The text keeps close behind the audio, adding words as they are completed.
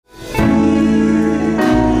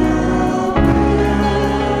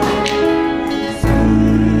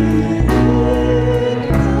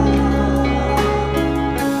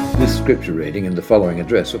scripture reading and the following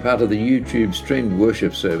address are part of the YouTube streamed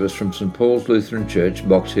worship service from St Paul's Lutheran Church,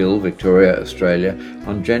 Box Hill, Victoria, Australia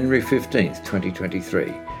on January 15th,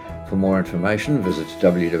 2023. For more information, visit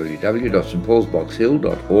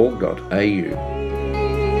www.stpaulsboxhill.org.au.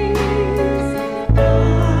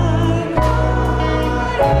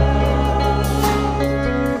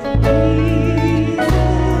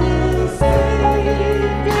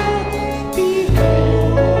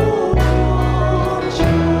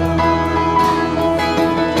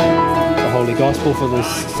 Gospel for this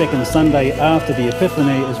second Sunday after the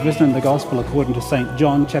Epiphany is written in the Gospel according to St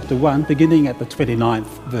John chapter 1, beginning at the 29th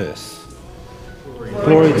verse.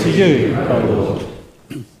 Glory to you, O Lord.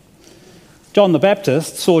 John the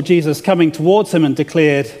Baptist saw Jesus coming towards him and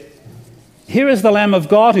declared, "Here is the Lamb of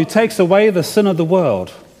God who takes away the sin of the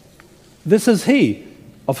world. This is he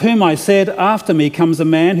of whom I said, after me comes a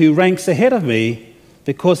man who ranks ahead of me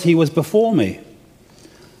because he was before me.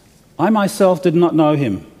 I myself did not know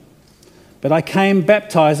him, but I came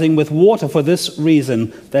baptizing with water for this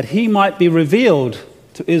reason, that he might be revealed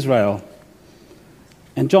to Israel."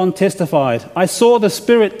 And John testified, "I saw the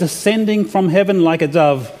Spirit descending from heaven like a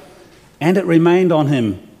dove, and it remained on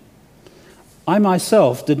him. I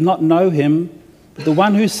myself did not know him, but the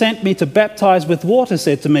one who sent me to baptize with water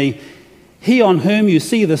said to me, 'He on whom you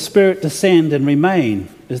see the Spirit descend and remain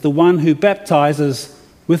is the one who baptizes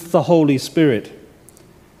with the Holy Spirit.'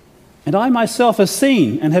 And I myself have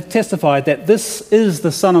seen and have testified that this is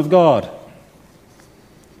the Son of God."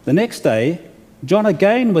 The next day, John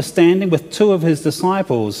again was standing with two of his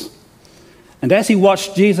disciples. And as he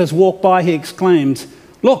watched Jesus walk by, he exclaimed,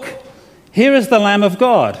 "Look, here is the Lamb of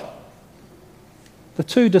God." The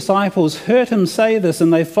two disciples heard him say this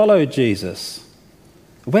and they followed Jesus.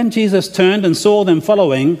 When Jesus turned and saw them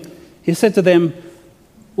following, he said to them,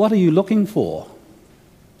 "What are you looking for?"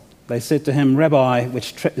 They said to him, "Rabbi,"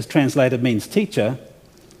 which is translated means teacher,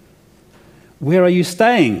 "where are you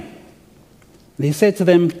staying?" And he said to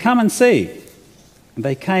them, "Come and see." And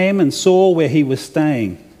they came and saw where he was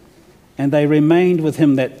staying, and they remained with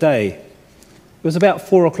him that day. It was about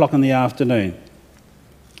 4:00 in the afternoon.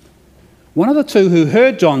 One of the two who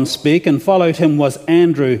heard John speak and followed him was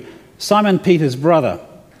Andrew, Simon Peter's brother.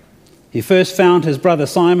 He first found his brother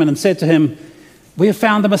Simon and said to him, "We have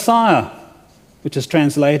found the Messiah," which is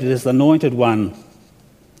translated as the Anointed One.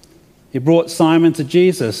 He brought Simon to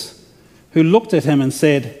Jesus, who looked at him and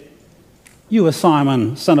said, "You are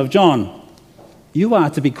Simon, son of John. You are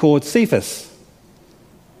to be called Cephas,"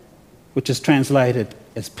 which is translated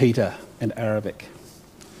as Peter in Arabic.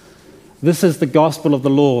 This is the gospel of the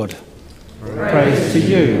Lord. Praise to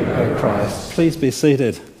you, O Christ. Please be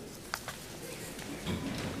seated.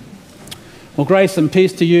 Well, grace and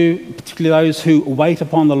peace to you, particularly those who wait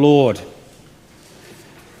upon the Lord.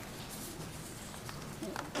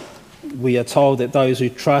 We are told that those who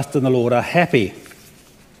trust in the Lord are happy.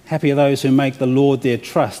 Happy are those who make the Lord their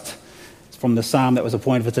trust. It's from the psalm that was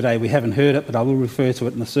appointed for today. We haven't heard it, but I will refer to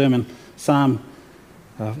it in the sermon. Psalm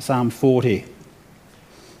 40.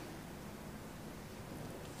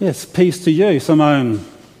 Yes, peace to you, Simone,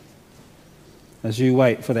 as you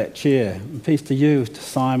wait for that chair. And peace to you, to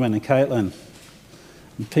Simon and Caitlin.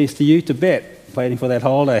 And peace to you, to Bet, waiting for that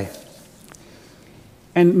holiday.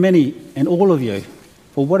 And many, and all of you,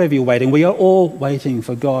 for whatever you're waiting, we are all waiting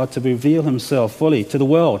for God to reveal himself fully to the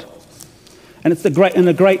world. And it's the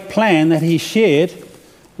great plan that he shared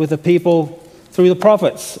with the people through the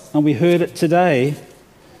prophets. And we heard it today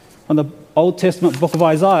on the Old Testament book of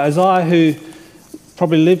Isaiah. Isaiah, who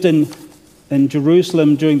probably lived in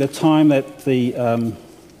Jerusalem during the time that the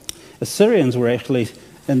Assyrians were actually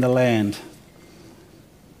in the land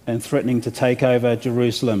and threatening to take over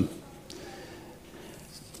Jerusalem.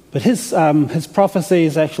 But his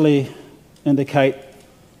prophecies actually indicate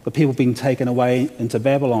the people being taken away into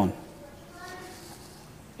Babylon.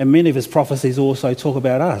 And many of his prophecies also talk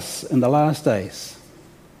about us in the last days.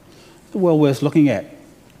 Well worth looking at.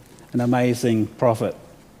 An amazing prophet.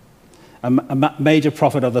 A major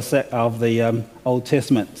prophet of the Old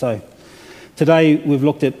Testament. So today we've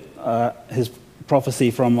looked at his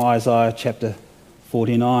prophecy from Isaiah chapter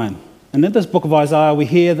 49. And in this book of Isaiah, we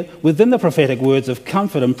hear that within the prophetic words of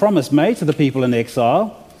comfort and promise made to the people in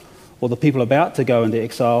exile, or the people about to go into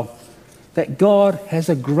exile, that God has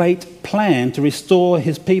a great plan to restore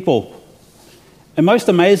his people. And most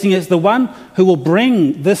amazing is the one who will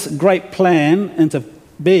bring this great plan into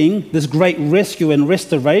being, this great rescue and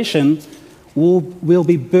restoration, will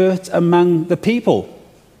be birthed among the people,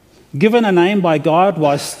 given a name by God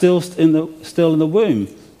while still in the womb,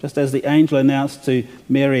 just as the angel announced to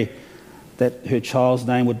Mary that her child's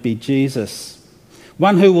name would be Jesus.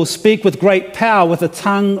 one who will speak with great power, with a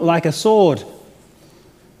tongue like a sword,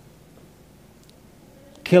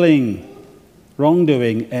 killing,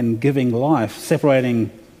 wrongdoing, and giving life, separating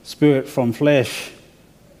spirit from flesh.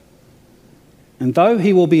 And though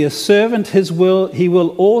he will be a servant, he will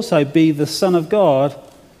also be the Son of God.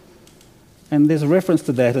 And there's a reference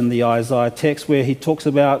to that in the Isaiah text where he talks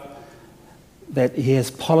about that he has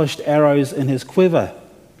polished arrows in his quiver,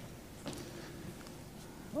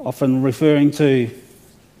 often referring to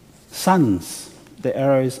sons, the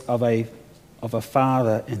arrows of a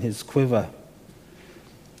father in his quiver.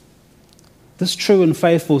 This true and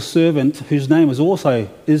faithful servant, whose name is also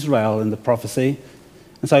Israel in the prophecy,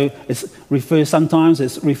 and so sometimes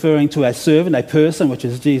it's referring to a servant, a person, which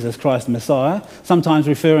is Jesus Christ the Messiah, sometimes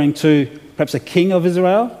referring to perhaps a king of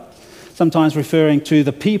Israel, sometimes referring to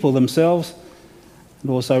the people themselves, and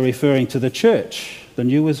also referring to the church, the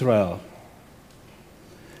new Israel.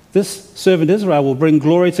 This servant Israel will bring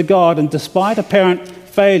glory to God, and despite apparent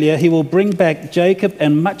failure, he will bring back Jacob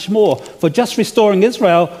and much more. For just restoring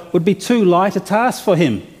Israel would be too light a task for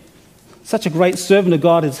him. Such a great servant of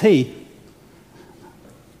God is he.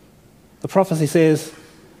 The prophecy says,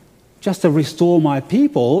 just to restore my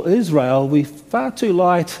people, Israel, will be far too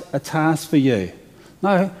light a task for you.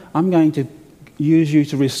 No, I'm going to use you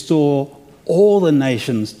to restore all the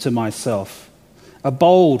nations to myself. A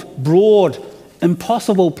bold, broad,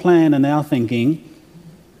 impossible plan in our thinking,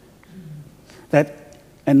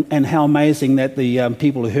 and how amazing that the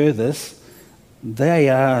people who heard this, they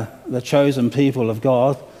are the chosen people of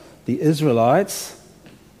God, the Israelites.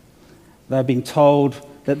 They've been told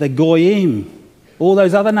that the Goyim, all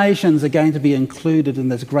those other nations, are going to be included in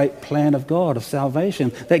this great plan of God, of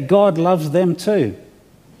salvation, that God loves them too.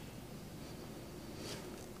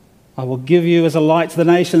 I will give you as a light to the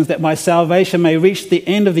nations, that my salvation may reach the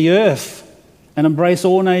end of the earth and embrace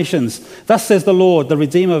all nations. Thus says the Lord, the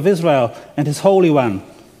Redeemer of Israel and his Holy One,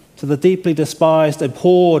 to the deeply despised,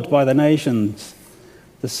 abhorred by the nations,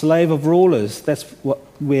 the slave of rulers. That's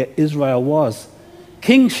where Israel was.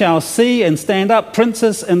 Kings shall see and stand up,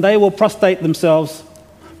 princes, and they will prostrate themselves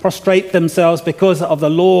because of the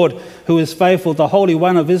Lord who is faithful, the Holy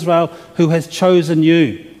One of Israel who has chosen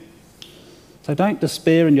you. So don't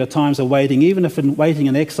despair in your times of waiting, even if waiting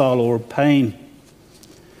in exile or pain.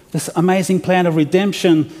 This amazing plan of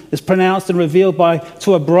redemption is pronounced and revealed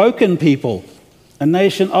to a broken people, a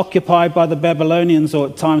nation occupied by the Babylonians or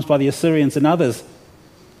at times by the Assyrians and others.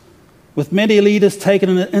 With many leaders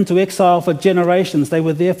taken into exile for generations, they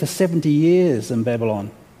were there for 70 years in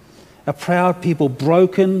Babylon. A proud people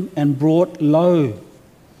broken and brought low.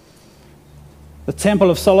 The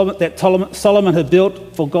temple of Solomon that Solomon had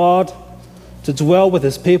built for God to dwell with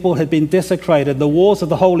his people had been desecrated. The walls of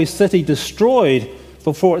the holy city destroyed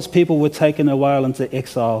before its people were taken away into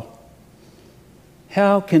exile.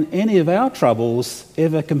 How can any of our troubles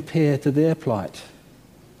ever compare to their plight?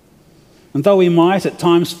 And though we might at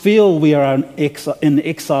times feel we are in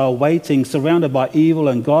exile waiting, surrounded by evil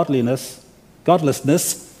and godlessness,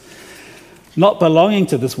 not belonging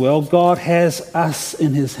to this world, God has us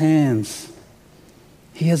in his hands.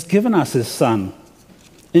 He has given us his Son.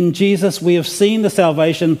 In Jesus we have seen the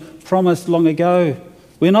salvation promised long ago.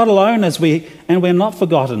 We're not alone and we're not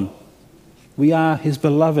forgotten. We are his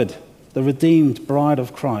beloved, the redeemed bride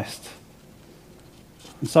of Christ.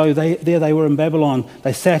 And so there they were in Babylon.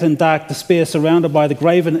 They sat in dark despair, surrounded by the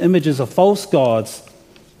graven images of false gods,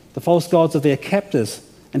 the false gods of their captors.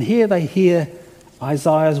 And here they hear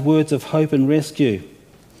Isaiah's words of hope and rescue.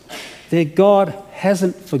 Their God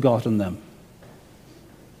hasn't forgotten them.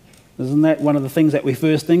 Isn't that one of the things that we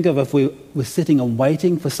first think of if we're sitting and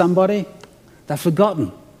waiting for somebody? They're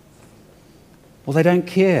forgotten. Well, they don't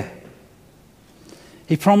care.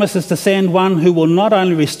 He promises to send one who will not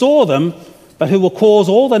only restore them, but who will cause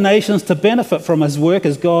all the nations to benefit from his work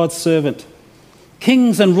as God's servant.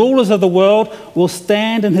 Kings and rulers of the world will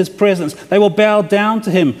stand in his presence. They will bow down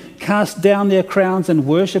to him, cast down their crowns and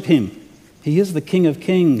worship him. He is the King of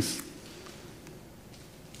Kings.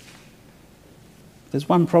 There's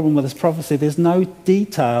one problem with this prophecy. There's no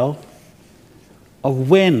detail of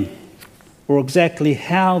when or exactly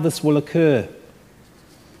how this will occur.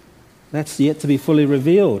 That's yet to be fully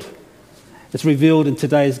revealed. It's revealed in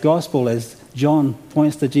today's gospel as John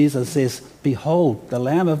points to Jesus and says, "Behold, the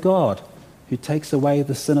Lamb of God who takes away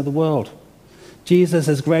the sin of the world." Jesus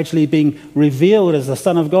is gradually being revealed as the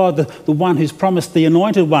Son of God, the one who's promised, the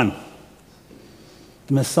anointed one,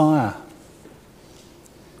 the Messiah,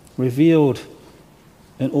 revealed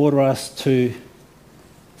in order for us to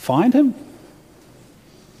find him,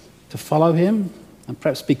 to follow him, and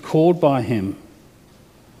perhaps be called by him.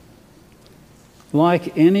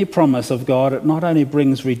 Like any promise of God, it not only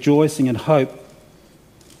brings rejoicing and hope,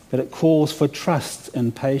 but it calls for trust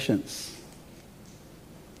and patience.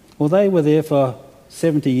 Well, they were there for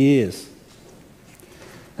 70 years.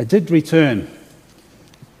 They did return.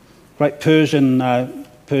 Great Persian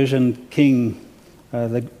king,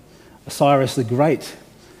 Cyrus the Great,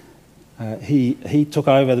 he took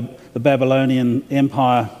over the Babylonian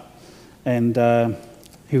Empire, and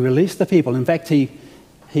he released the people. In fact,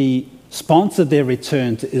 he sponsored their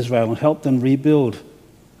return to Israel and helped them rebuild.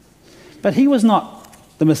 But he was not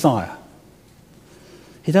the Messiah.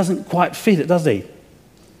 He doesn't quite fit it, does he?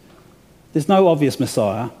 There's no obvious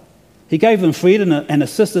Messiah. He gave them freedom and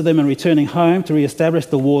assisted them in returning home to re-establish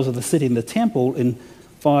the walls of the city and the temple in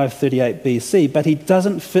 538 BC, but he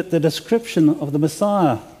doesn't fit the description of the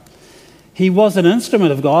Messiah. He was an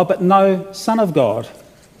instrument of God, but no Son of God,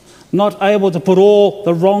 not able to put all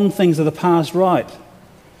the wrong things of the past right.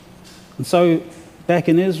 And so back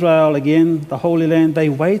in Israel again, the Holy Land, they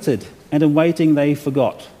waited, and in waiting they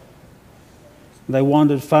forgot. They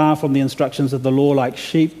wandered far from the instructions of the law like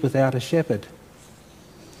sheep without a shepherd.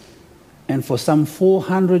 And for some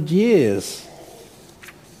 400 years,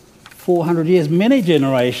 many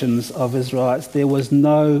generations of Israelites, there was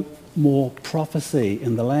no more prophecy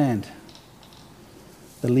in the land.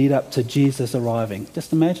 The lead up to Jesus arriving.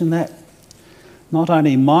 Just imagine that. Not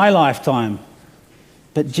only my lifetime,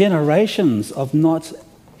 but generations of not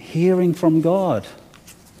hearing from God,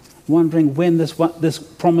 wondering when this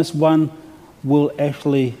promised one will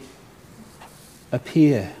actually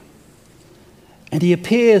appear. And he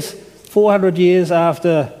appears 400 years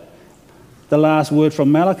after the last word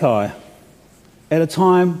from Malachi, at a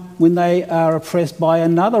time when they are oppressed by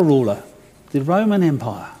another ruler, the Roman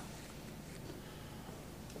Empire.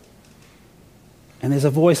 And there's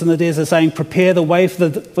a voice in the desert saying, prepare the way for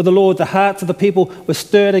the Lord. The hearts of the people were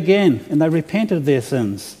stirred again, and they repented of their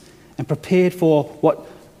sins and prepared for what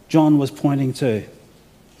John was pointing to.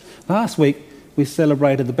 Last week, we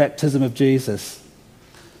celebrated the baptism of Jesus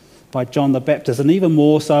by John the Baptist, and even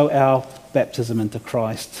more so our baptism into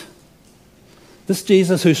Christ. This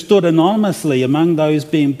Jesus who stood anonymously among those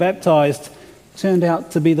being baptized turned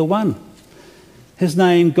out to be the one. His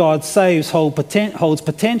name, God Saves, holds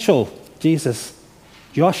potential. Jesus,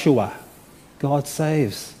 Joshua, God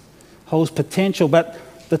Saves, holds potential, but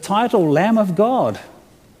the title Lamb of God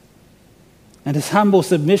and his humble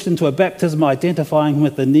submission to a baptism identifying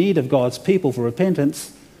with the need of God's people for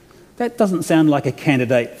repentance, that doesn't sound like a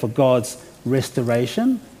candidate for God's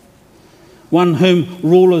restoration, one whom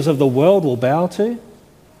rulers of the world will bow to.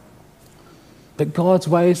 But God's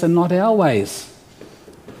ways are not our ways.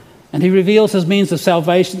 And he reveals his means of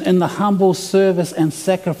salvation in the humble service and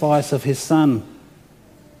sacrifice of his Son,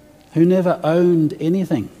 who never owned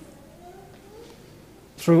anything.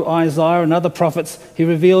 Through Isaiah and other prophets, he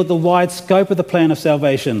revealed the wide scope of the plan of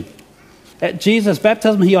salvation. At Jesus'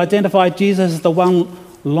 baptism, he identified Jesus as the one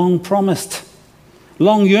long promised,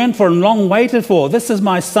 long yearned for, and long waited for. This is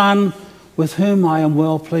my Son with whom I am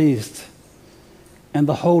well pleased. And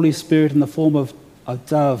the Holy Spirit in the form of a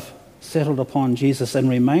dove settled upon Jesus and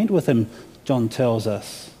remained with him, John tells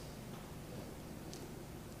us.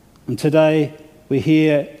 And today we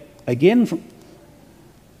hear again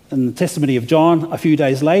in the testimony of John, a few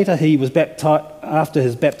days later, he was baptized. After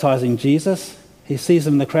his baptizing Jesus, he sees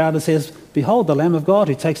him in the crowd and says, behold, the Lamb of God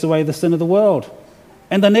who takes away the sin of the world.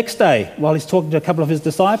 And the next day, while he's talking to a couple of his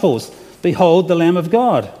disciples, behold, the Lamb of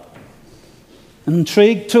God.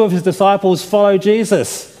 Intrigued, two of his disciples follow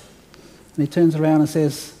Jesus. And he turns around and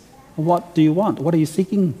says, what do you want? What are you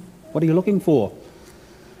seeking? What are you looking for?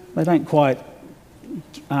 They don't quite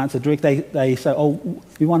answer direct. They say, oh,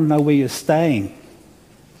 we want to know where you're staying.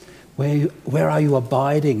 Where are you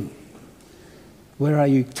abiding? Where are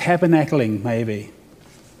you tabernacling, maybe?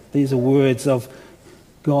 These are words of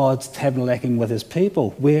God's tabernacling with his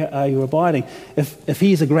people. Where are you abiding? If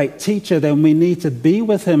he's a great teacher, then we need to be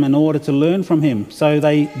with him in order to learn from him. So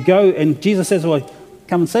they go, and Jesus says, well,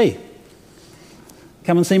 come and see.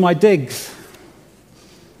 Come and see my digs.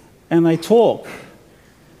 And they talk.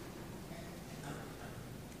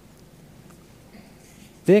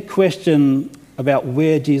 Their question about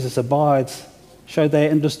where Jesus abides showed they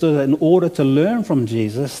understood that in order to learn from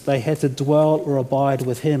Jesus, they had to dwell or abide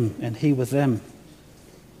with him and he with them.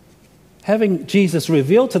 Having Jesus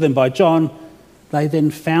revealed to them by John, they then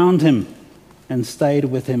found him and stayed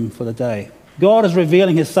with him for the day. God is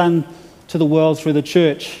revealing his Son to the world through the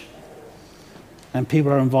church, and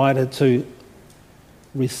people are invited to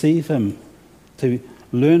receive him, to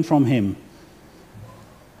learn from him,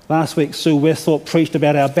 Last week, Sue Westhorpe preached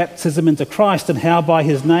about our baptism into Christ and how by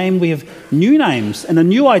his name we have new names and a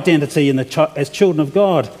new identity as children of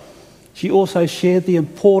God. She also shared the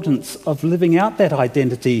importance of living out that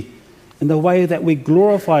identity in the way that we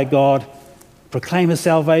glorify God, proclaim his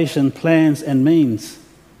salvation, plans and means.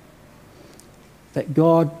 That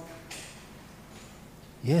God,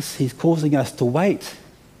 yes, he's causing us to wait,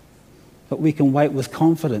 but we can wait with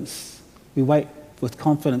confidence. We wait with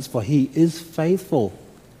confidence for he is faithful.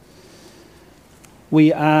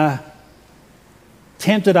 We are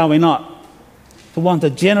tempted, are we not, to want to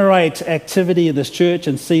generate activity in this church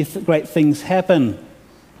and see great things happen.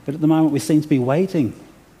 But at the moment we seem to be waiting.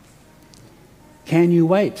 Can you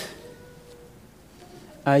wait?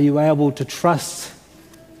 Are you able to trust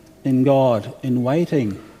in God in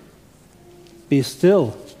waiting? Be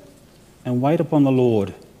still and wait upon the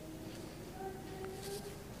Lord.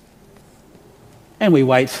 And we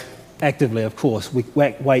wait actively, of course. We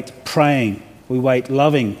wait praying. We wait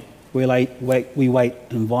loving. We wait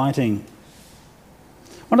inviting.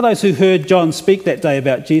 One of those who heard John speak that day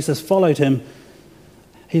about Jesus followed him.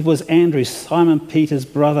 He was Andrew, Simon Peter's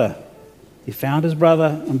brother. He found his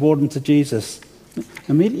brother and brought him to Jesus.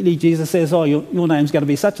 Immediately Jesus says, oh, your name's going to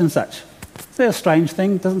be such and such. Is that a strange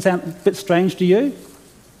thing? Doesn't sound a bit strange to you?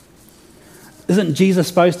 Isn't Jesus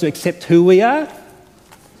supposed to accept who we are?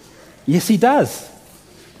 Yes, he does.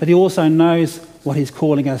 But he also knows what he's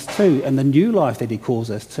calling us to and the new life that he calls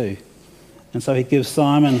us to. And so he gives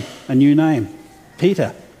Simon a new name,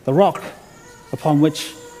 Peter, the rock upon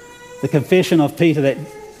which the confession of Peter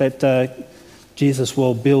that Jesus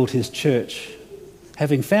will build his church.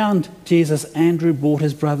 Having found Jesus, Andrew brought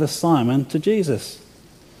his brother Simon to Jesus.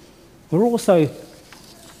 We're also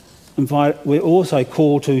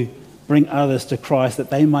called to bring others to Christ that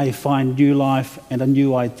they may find new life and a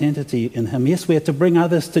new identity in him. Yes, we're to bring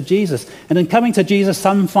others to Jesus. And in coming to Jesus,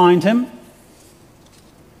 some find him.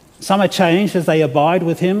 Some are changed as they abide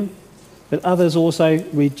with him, but others also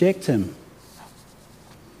reject him.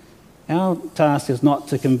 Our task is not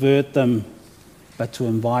to convert them, but to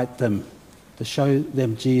invite them, to show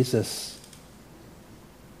them Jesus.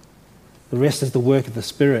 The rest is the work of the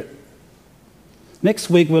Spirit.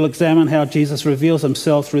 Next week we'll examine how Jesus reveals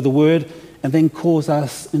himself through the Word and then calls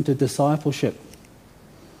us into discipleship.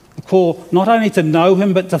 A call not only to know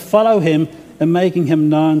him but to follow him and making him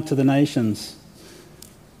known to the nations.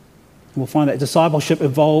 We'll find that discipleship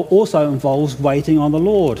also involves waiting on the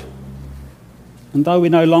Lord. And though we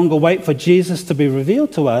no longer wait for Jesus to be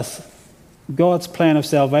revealed to us, God's plan of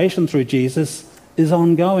salvation through Jesus is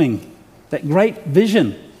ongoing. That great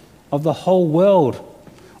vision of the whole world,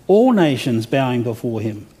 all nations bowing before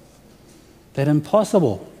him. That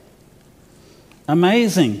impossible,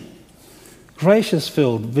 amazing,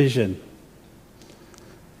 gracious-filled vision.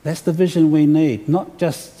 That's the vision we need, not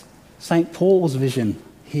just St. Paul's vision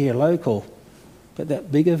here local, but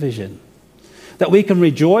that bigger vision. That we can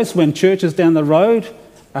rejoice when churches down the road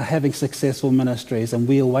are having successful ministries and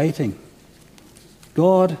we are waiting.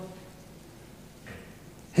 God,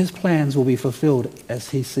 his plans will be fulfilled as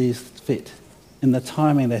he sees fit, in the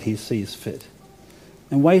timing that he sees fit.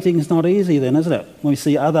 And waiting is not easy then, isn't it? When we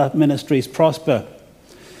see other ministries prosper.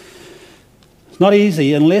 It's not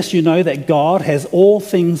easy unless you know that God has all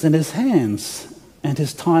things in his hands and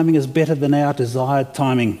his timing is better than our desired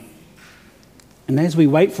timing. And as we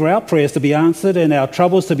wait for our prayers to be answered and our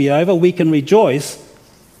troubles to be over, we can rejoice,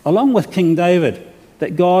 along with King David,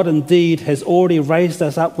 that God indeed has already raised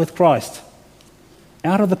us up with Christ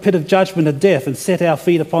out of the pit of judgment and death and set our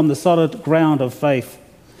feet upon the solid ground of faith,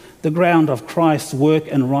 the ground of Christ's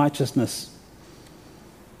work and righteousness.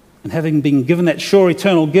 And having been given that sure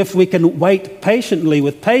eternal gift, we can wait patiently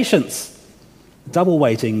with patience, double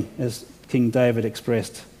waiting, as King David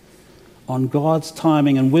expressed, on God's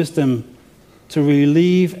timing and wisdom to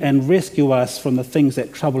relieve and rescue us from the things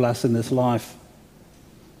that trouble us in this life.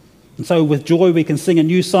 And so with joy we can sing a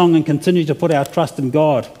new song and continue to put our trust in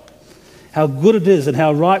God. How good it is and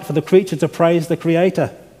how right for the creature to praise the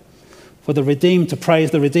Creator, for the redeemed to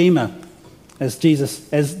praise the Redeemer. As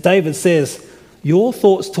David says, your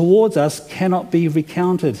thoughts towards us cannot be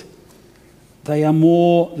recounted. They are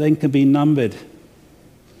more than can be numbered.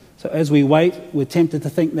 So as we wait, we're tempted to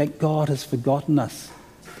think that God has forgotten us.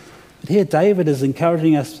 But here David is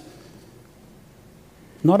encouraging us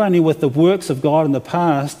not only with the works of God in the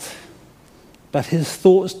past, but his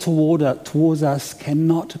thoughts towards us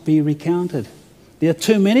cannot be recounted. There are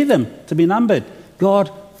too many of them to be numbered. God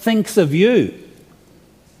thinks of you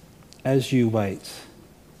as you wait.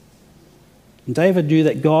 And David knew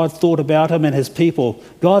that God thought about him and his people.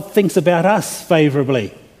 God thinks about us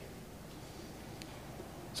favourably.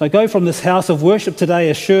 So I go from this house of worship today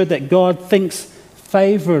assured that God thinks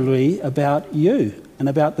favourably about you and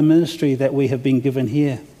about the ministry that we have been given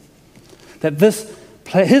here. That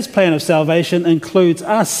his plan of salvation includes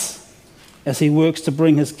us as he works to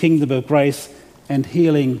bring his kingdom of grace and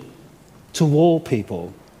healing to all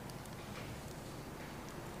people.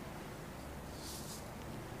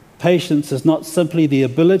 Patience is not simply the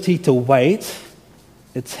ability to wait,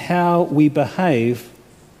 it's how we behave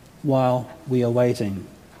while we are waiting.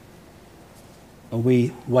 And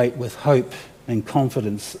we wait with hope and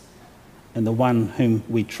confidence in the one whom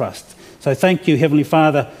we trust. So thank you, Heavenly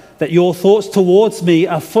Father, that your thoughts towards me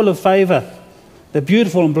are full of favour. They're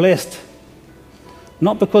beautiful and blessed.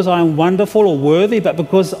 Not because I am wonderful or worthy, but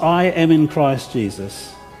because I am in Christ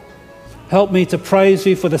Jesus. Help me to praise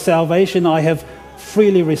you for the salvation I have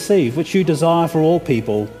freely received, which you desire for all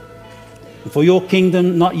people, and for your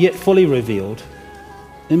kingdom not yet fully revealed.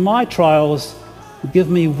 In my trials, give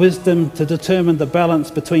me wisdom to determine the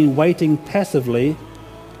balance between waiting passively,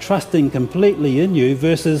 trusting completely in you,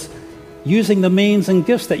 versus using the means and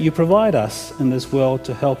gifts that you provide us in this world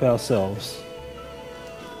to help ourselves.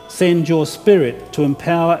 Send your Spirit to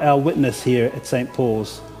empower our witness here at St.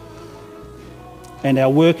 Paul's and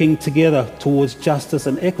our working together towards justice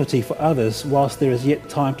and equity for others whilst there is yet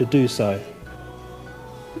time to do so.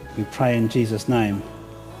 We pray in Jesus' name.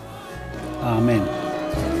 Amen.